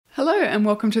Hello and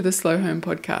welcome to the Slow Home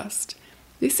Podcast.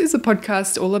 This is a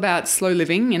podcast all about slow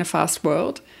living in a fast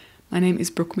world. My name is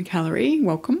Brooke McAlary.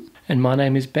 Welcome. And my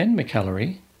name is Ben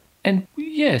McAlary. And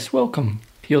yes, welcome.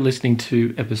 You're listening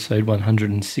to episode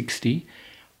 160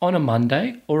 on a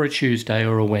Monday or a Tuesday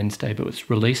or a Wednesday, but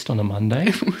it's released on a Monday.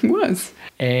 It was.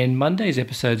 And Monday's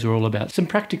episodes are all about some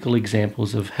practical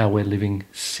examples of how we're living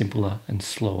simpler and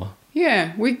slower.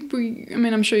 Yeah,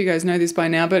 I'm sure you guys know this by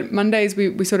now, but Mondays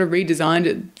we sort of redesigned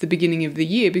at the beginning of the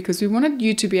year because we wanted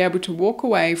you to be able to walk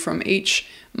away from each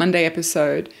Monday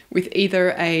episode with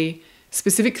either a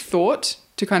specific thought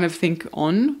to kind of think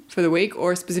on for the week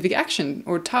or a specific action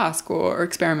or task or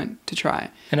experiment to try.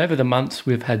 And over the months,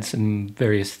 we've had some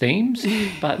various themes,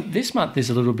 but this month is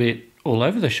a little bit all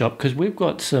over the shop because we've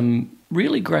got some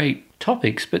really great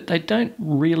topics, but they don't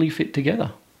really fit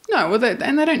together. No, well, they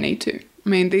don't need to. I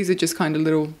mean, these are just kind of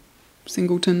little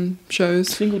singleton shows.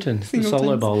 Singletons, the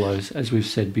solo bolos, as we've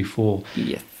said before.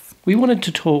 Yes. We wanted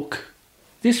to talk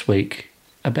this week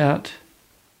about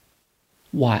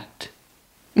what?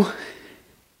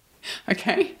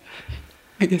 Okay.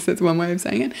 I guess that's one way of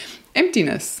saying it.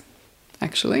 Emptiness,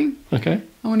 actually. Okay.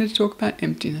 I wanted to talk about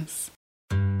emptiness.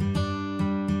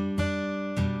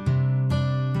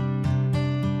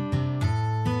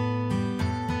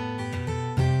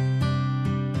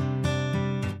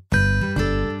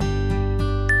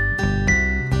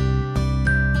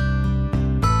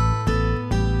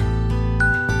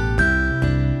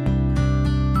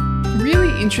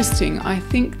 Interesting. I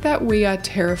think that we are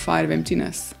terrified of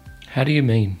emptiness. How do you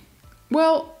mean?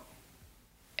 Well,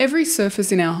 every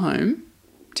surface in our home,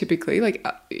 typically, like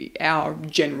our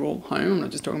general home, I'm not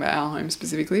just talking about our home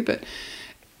specifically, but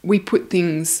we put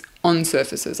things on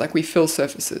surfaces, like we fill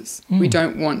surfaces. We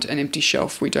don't want an empty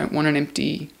shelf. We don't want an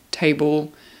empty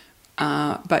table.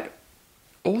 But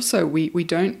also we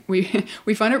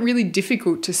find it really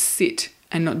difficult to sit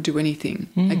and not do anything.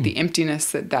 Like the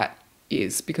emptiness that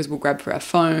is, because we'll grab for our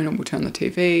phone or we'll turn the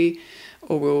TV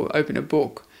or we'll open a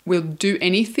book. We'll do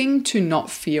anything to not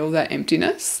feel that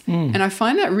emptiness. And I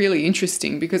find that really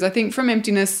interesting because I think from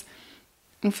emptiness,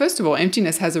 well, first of all,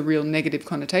 emptiness has a real negative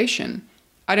connotation.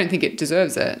 I don't think it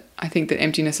deserves it. I think that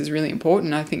emptiness is really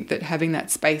important. I think that having that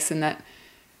space and that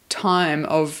time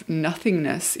of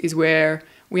nothingness is where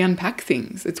we unpack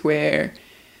things. It's where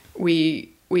we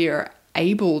are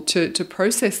able to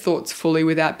process thoughts fully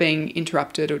without being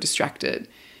interrupted or distracted.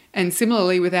 And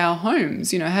similarly with our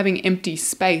homes, having empty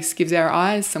space gives our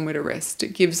eyes somewhere to rest.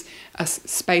 It gives us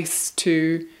space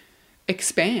to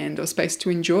expand or space to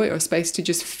enjoy or space to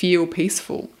just feel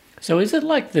peaceful. So is it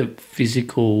like does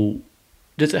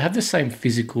it have the same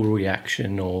physical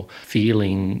reaction or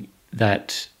feeling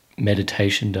that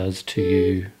meditation does to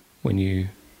you when you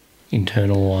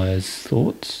internalize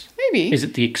thoughts? Maybe. Is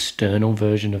it the external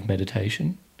version of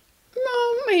meditation?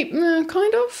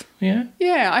 Kind of. Yeah?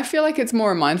 Yeah, I feel like it's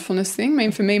more a mindfulness thing. I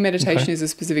mean, for me, meditation is a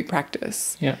specific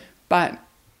practice. Yeah. But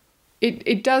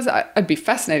it does, I'd be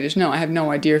fascinated to know. I have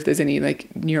no idea if there's any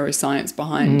neuroscience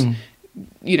behind,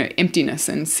 emptiness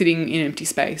and sitting in empty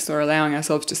space or allowing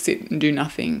ourselves to sit and do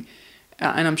nothing.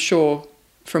 And I'm sure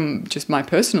from just my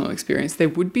personal experience, there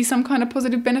would be some kind of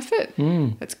positive benefit.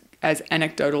 That's as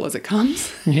anecdotal as it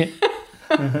comes. Yeah.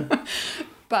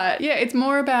 But yeah, it's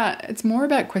more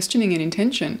about questioning and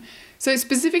intention. So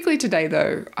specifically today,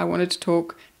 though, I wanted to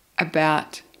talk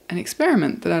about an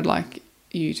experiment that I'd like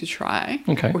you to try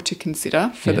or to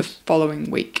consider for the following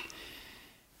week.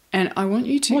 And I want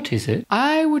you to... What is it?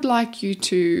 I would like you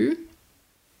to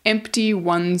empty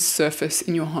one surface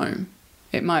in your home.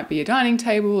 It might be a dining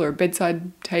table or a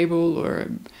bedside table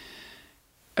or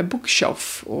a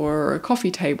bookshelf or a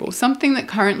coffee table, something that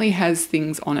currently has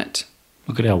things on it.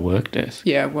 Look at our work desk.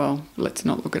 Yeah, well, let's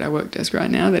not look at our work desk right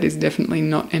now. That is definitely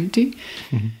not empty.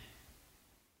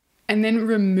 And then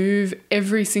remove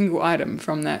every single item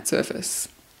from that surface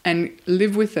and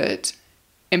live with it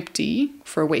empty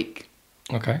for a week.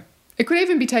 Okay. It could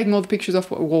even be taking all the pictures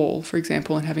off a wall, for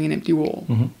example, and having an empty wall,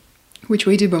 which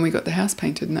we did when we got the house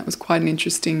painted, and that was quite an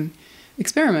interesting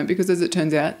experiment because, as it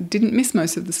turns out, didn't miss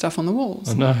most of the stuff on the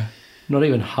walls. Oh, no. Not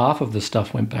even half of the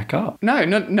stuff went back up. No,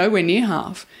 nowhere near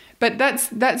half. But that's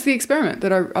the experiment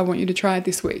that I want you to try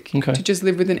this week. Okay. To just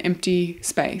live with an empty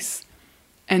space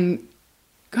and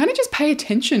kind of just pay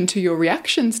attention to your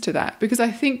reactions to that, because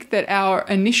I think that our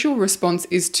initial response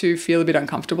is to feel a bit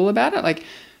uncomfortable about it. Like,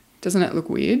 doesn't it look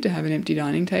weird to have an empty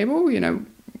dining table?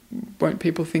 Won't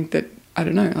people think that, I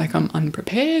don't know, like I'm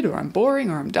unprepared or I'm boring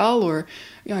or I'm dull or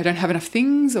I don't have enough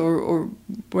things or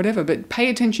whatever. But pay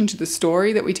attention to the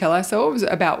story that we tell ourselves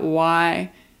about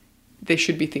why there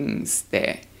should be things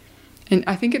there. And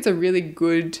I think it's a really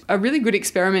good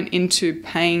experiment into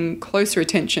paying closer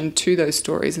attention to those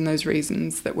stories and those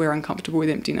reasons that we're uncomfortable with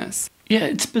emptiness. Yeah,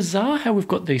 it's bizarre how we've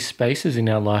got these spaces in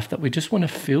our life that we just want to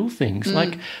fill things.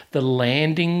 Like the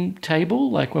landing table,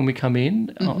 like when we come in,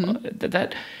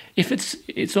 that if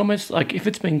it's almost like if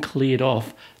it's been cleared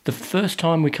off, the first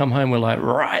time we come home, we're like,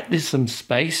 right, there's some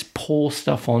space, pour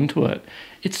stuff onto it.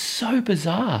 It's so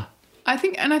bizarre. I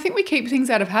think we keep things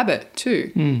out of habit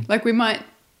too. Like we might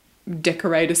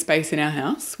decorate a space in our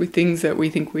house with things that we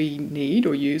think we need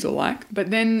or use or like,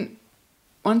 but then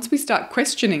once we start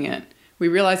questioning it, we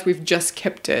realize we've just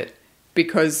kept it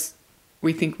because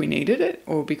we think we needed it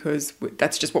or because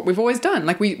that's just what we've always done.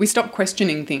 Like we stop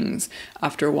questioning things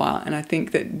after a while. And I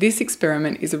think that this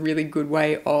experiment is a really good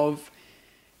way of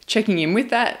checking in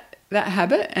with that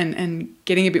habit and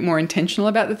getting a bit more intentional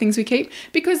about the things we keep,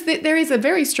 because there is a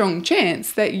very strong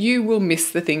chance that you will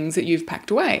miss the things that you've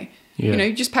packed away. Yeah. You know,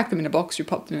 you just pack them in a box, you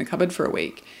pop them in a cupboard for a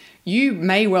week. You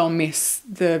may well miss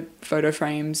the photo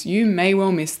frames. You may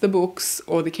well miss the books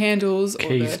or the candles.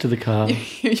 Keys to the car.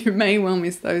 You may well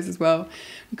miss those as well.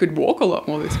 We could walk a lot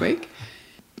more this week.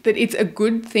 That it's a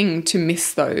good thing to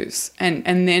miss those. And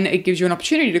then it gives you an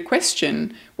opportunity to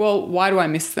question, well, why do I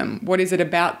miss them? What is it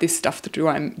about this stuff that do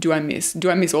I miss?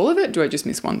 Do I miss all of it? Do I just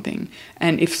miss one thing?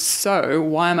 And if so,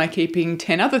 why am I keeping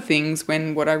 10 other things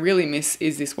when what I really miss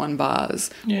is this one vase?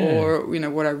 Yeah. Or, you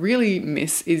know, what I really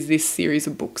miss is this series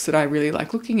of books that I really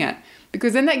like looking at.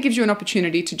 Because then that gives you an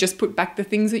opportunity to just put back the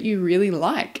things that you really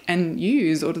like and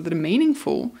use or that are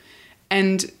meaningful.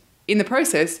 And in the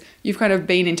process, you've kind of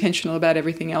been intentional about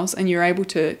everything else and you're able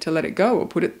to let it go or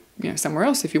put it, you know, somewhere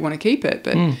else if you want to keep it,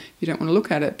 but you don't want to look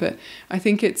at it. But I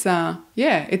think it's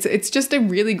just a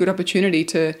really good opportunity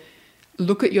to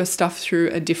look at your stuff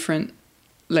through a different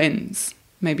lens,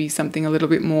 maybe something a little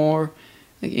bit more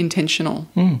intentional.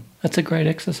 That's a great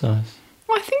exercise.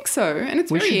 Well, I think so, and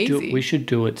it's very easy. We should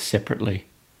do it separately.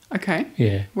 Okay.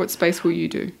 Yeah. What space will you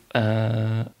do?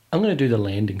 I'm going to do the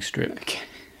landing strip. Okay.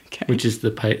 Which is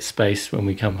the space when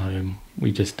we come home,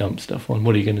 we just dump stuff on.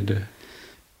 What are you going to do?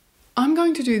 I'm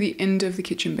going to do the end of the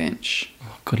kitchen bench.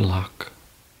 Oh, good luck.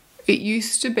 It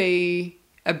used to be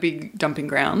a big dumping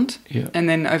ground. Yeah. And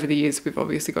then over the years, we've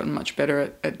obviously gotten much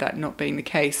better at that not being the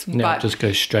case. Now it just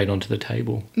goes straight onto the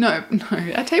table. No,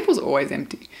 our table's always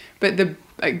empty. But the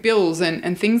bills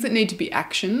and things that need to be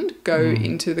actioned go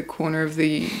into the corner of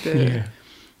the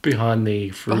behind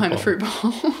the fruit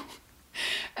bowl.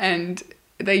 And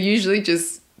they usually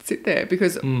just sit there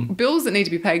because bills that need to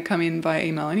be paid come in via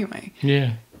email anyway.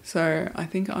 Yeah. So I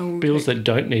think I will... Bills that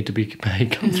don't need to be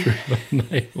paid come through by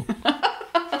mail.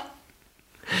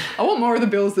 I want more of the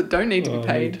bills that don't need to be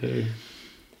paid. Me too.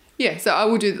 Yeah, so I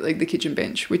will do like the kitchen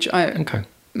bench, which Okay.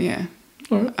 Yeah.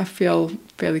 All right. I feel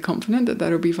fairly confident that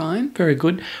that'll be fine. Very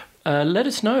good. Let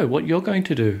us know what you're going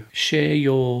to do. Share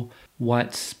your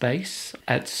white space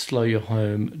at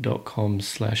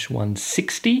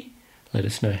slowyourhome.com/160. Let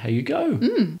us know how you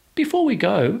go. Before we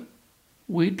go,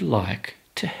 we'd like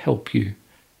to help you.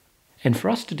 And for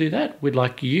us to do that, we'd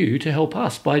like you to help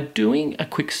us by doing a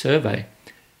quick survey.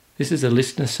 This is a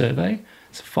listener survey.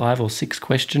 It's 5 or 6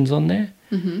 questions on there.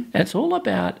 And it's all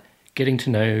about getting to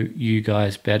know you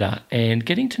guys better and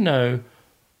getting to know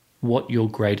what your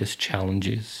greatest challenge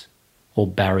is or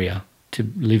barrier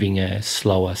to living a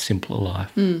slower, simpler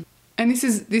life. And this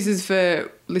is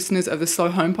for listeners of the Slow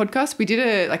Home podcast. We did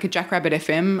a Jackrabbit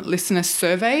FM listener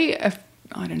survey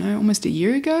almost a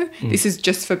year ago. This is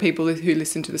just for people who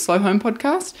listen to the Slow Home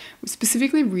podcast. We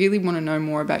specifically really want to know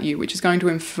more about you, which is going to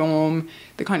inform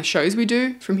the kind of shows we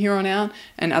do from here on out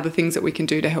and other things that we can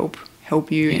do to help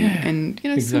you and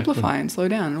exactly. simplify and slow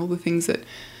down and all the things that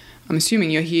I'm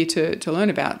assuming you're here to learn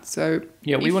about. So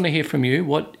we want to hear from you.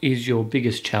 What is your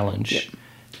biggest challenge? Yep.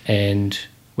 And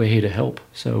we're here to help.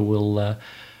 So we'll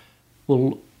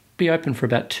be open for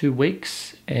about 2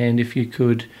 weeks. And if you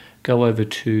could go over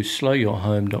to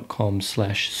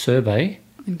slowyourhome.com/survey.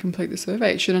 And complete the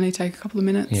survey. It should only take a couple of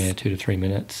minutes. Yeah, 2 to 3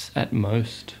 minutes at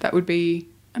most. That would be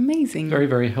amazing. Very,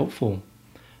 very helpful.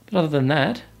 But other than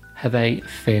that, have a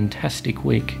fantastic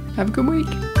week. Have a good week.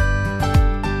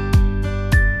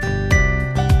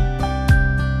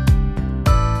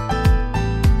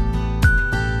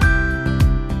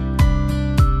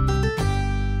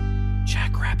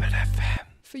 Jackrabbit FM.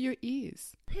 For your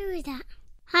ears. Who is that?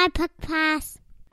 Hi, podcast.